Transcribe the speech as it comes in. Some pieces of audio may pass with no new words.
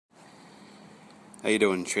How you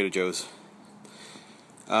doing, Trader Joe's?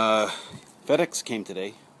 FedEx came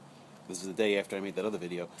today. This is the day after I made that other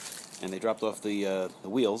video, and they dropped off the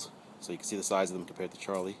wheels, so you can see the size of them compared to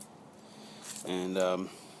Charlie. And so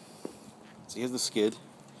here's the skid.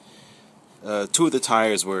 Two of the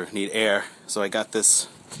tires need air, so I got this.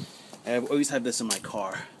 I always have this in my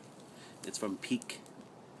car. It's from Peak.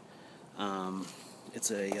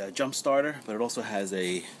 It's a jump starter, but it also has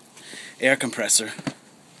a air compressor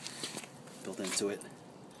built into it.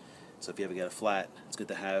 So if you ever get a flat, it's good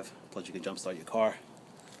to have. Plus you can jump start your car.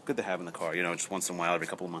 Good to have in the car, you know, just once in a while, every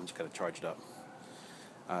couple of months you gotta charge it up.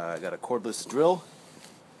 I got a cordless drill.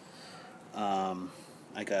 I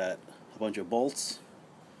got a bunch of bolts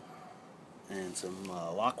and some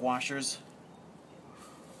lock washers.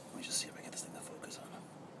 Let me just see if I can get this thing to focus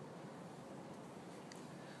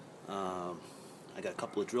on. I got a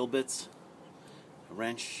couple of drill bits, a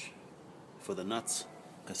wrench for the nuts,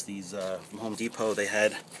 because these from Home Depot, they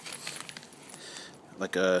had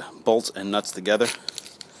like bolts and nuts together,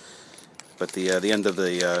 but the end of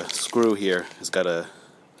the screw here has got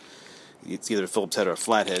it's either a Phillips head or a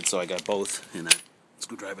flathead, so I got both in that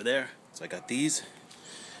screwdriver there. So I got these.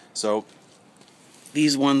 So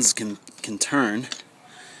these ones can turn,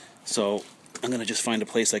 so I'm gonna just find a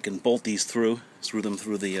place I can bolt these through, screw them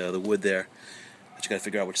through the wood there. But you gotta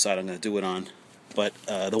figure out which side I'm gonna do it on. But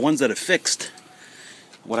the ones that are fixed,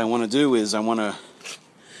 what I want to do is I want to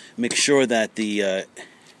make sure that the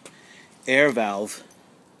air valve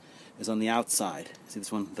is on the outside. See,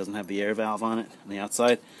 this one doesn't have the air valve on it on the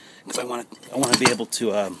outside, because I want to be able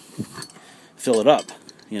to fill it up,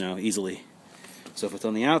 you know, easily. So if it's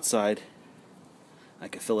on the outside, I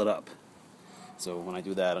can fill it up. So when I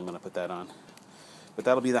do that, I'm going to put that on. But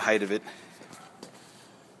that'll be the height of it.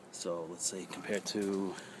 So let's say compared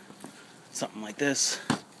to something like this.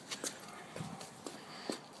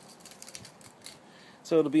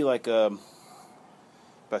 So it'll be like about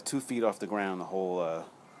 2 feet off the ground, the whole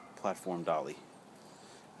platform dolly.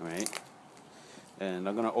 All right, and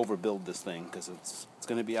I'm gonna overbuild this thing because it's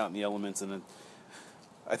gonna be out in the elements. And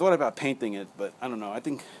I thought about painting it, but I don't know. I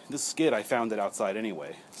think this skid, I found it outside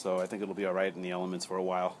anyway, so I think it'll be all right in the elements for a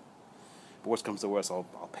while. But worst comes to worst,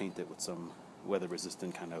 I'll paint it with some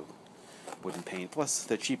weather-resistant kind of wooden paint. Plus,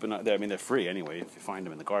 they're cheap enough. I mean, they're free anyway if you find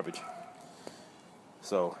them in the garbage.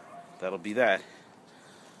 So that'll be that.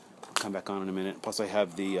 Come back on in a minute. Plus I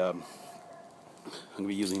have the I'm going to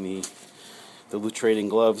be using the loot trading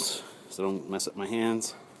gloves so I don't mess up my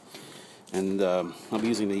hands, and I'll be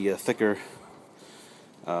using the thicker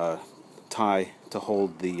tie to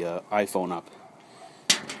hold the iPhone up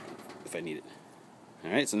if I need it.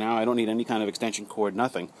 Alright, so now I don't need any kind of extension cord,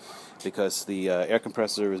 nothing, because the air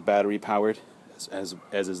compressor is battery powered, as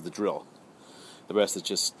is the drill. The rest is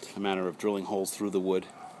just a matter of drilling holes through the wood.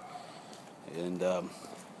 And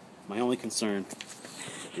my only concern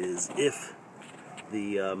is if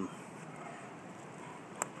the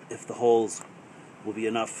holes will be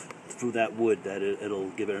enough through that wood that it'll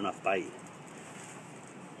give it enough bite.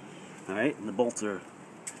 All right, and the bolts are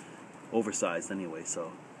oversized anyway,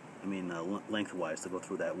 so I mean lengthwise to go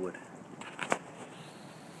through that wood.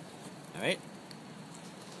 All right,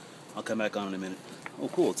 I'll come back on in a minute. Oh,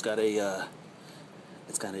 cool! It's got a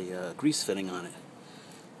grease fitting on it.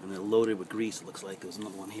 And they're loaded with grease. It looks like there's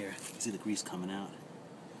another one here. You can see the grease coming out.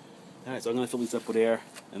 Alright, so I'm going to fill these up with air,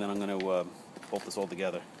 and then I'm going to bolt this all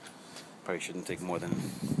together. Probably shouldn't take more than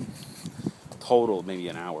total, maybe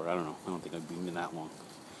an hour. I don't know. I don't think it'd be even that long.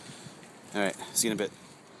 Alright, see you in a bit.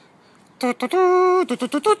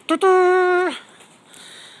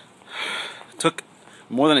 Took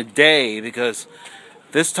more than a day because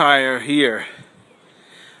this tire here,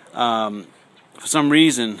 for some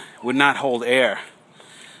reason, would not hold air.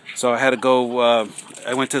 So I had to go,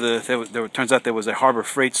 I went to turns out there was a Harbor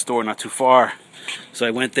Freight store not too far. So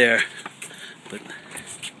I went there, but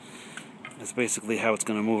that's basically how it's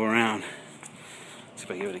going to move around. Let's see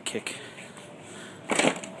if I give it a kick.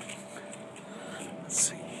 Let's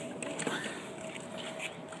see.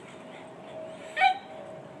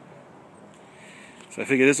 So I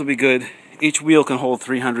figure this will be good. Each wheel can hold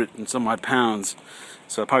 300 and some odd pounds.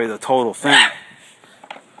 So probably the total thing.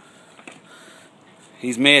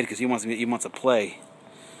 He's mad because he wants to play.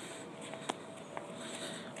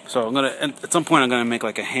 So I'm gonna, at some point I'm gonna make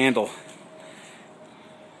like a handle.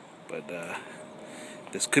 But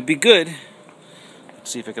this could be good. Let's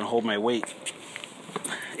see if it can hold my weight.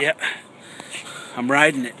 Yep. I'm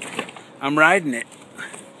riding it. I'm riding it.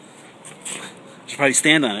 Should probably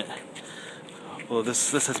stand on it. Well,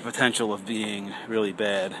 this has potential of being really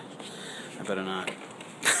bad. I better not.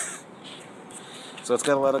 So it's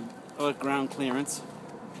got a lot of ground clearance.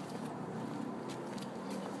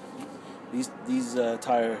 These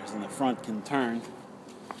tires in the front can turn.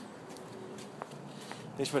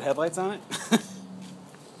 They should put headlights on it. But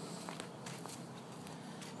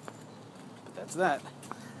that's that.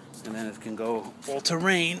 And then it can go all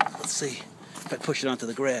terrain. Let's see if I push it onto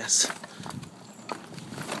the grass.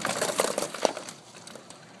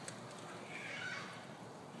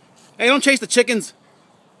 Hey, don't chase the chickens.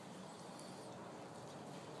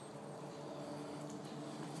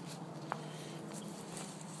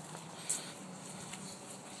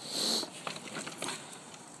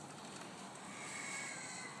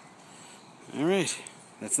 All right,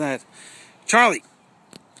 that's that. Charlie.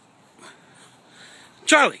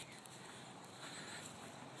 Charlie.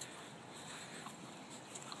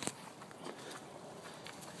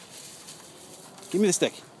 Give me the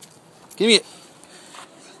stick. Give me it.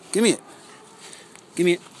 Give me it. Give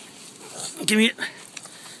me it. Give me it.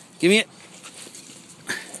 Give me it.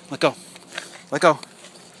 Let go. Let go.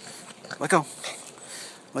 Let go.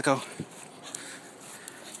 Let go.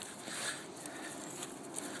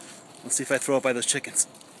 Let's see if I throw it by those chickens.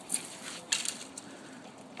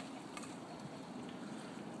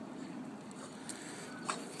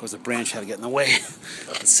 Of course, the branch had to get in the way.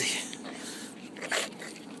 Let's see.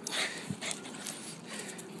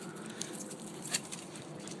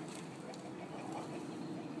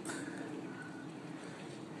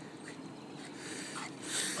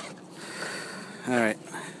 All right.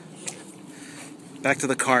 Back to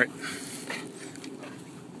the cart.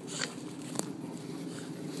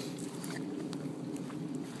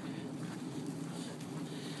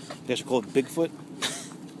 I guess you call it Bigfoot.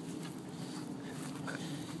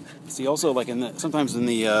 See, also, like sometimes in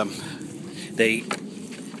the they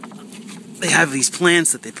have these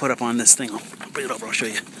plants that they put up on this thing. I'll bring it over. I'll show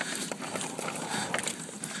you.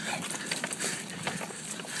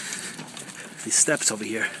 These steps over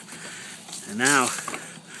here, and now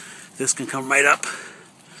this can come right up,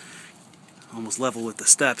 almost level with the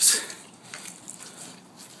steps.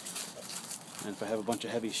 And if I have a bunch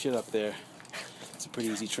of heavy shit up there, it's a pretty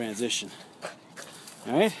easy transition.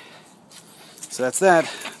 Alright? So that's that.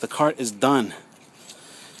 The cart is done.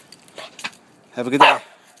 Have a good day.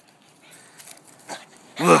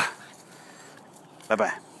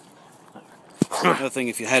 Bye-bye. Another thing,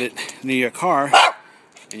 if you had it near your car,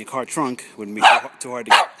 in your car trunk, wouldn't be too hard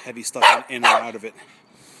to get heavy stuff in or out of it.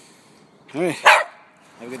 Alright. Have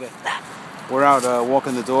a good day. We're out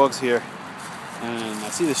walking the dogs here, and I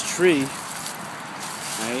see this tree,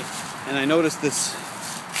 right? And I noticed this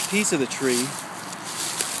piece of the tree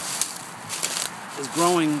is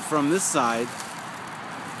growing from this side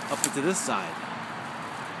up into this side.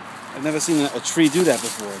 I've never seen a tree do that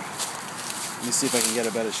before. Let me see if I can get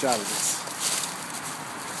a better shot of this.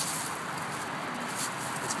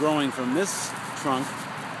 It's growing from this trunk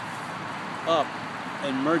up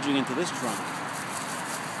and merging into this trunk.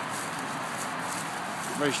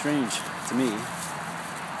 Very strange to me.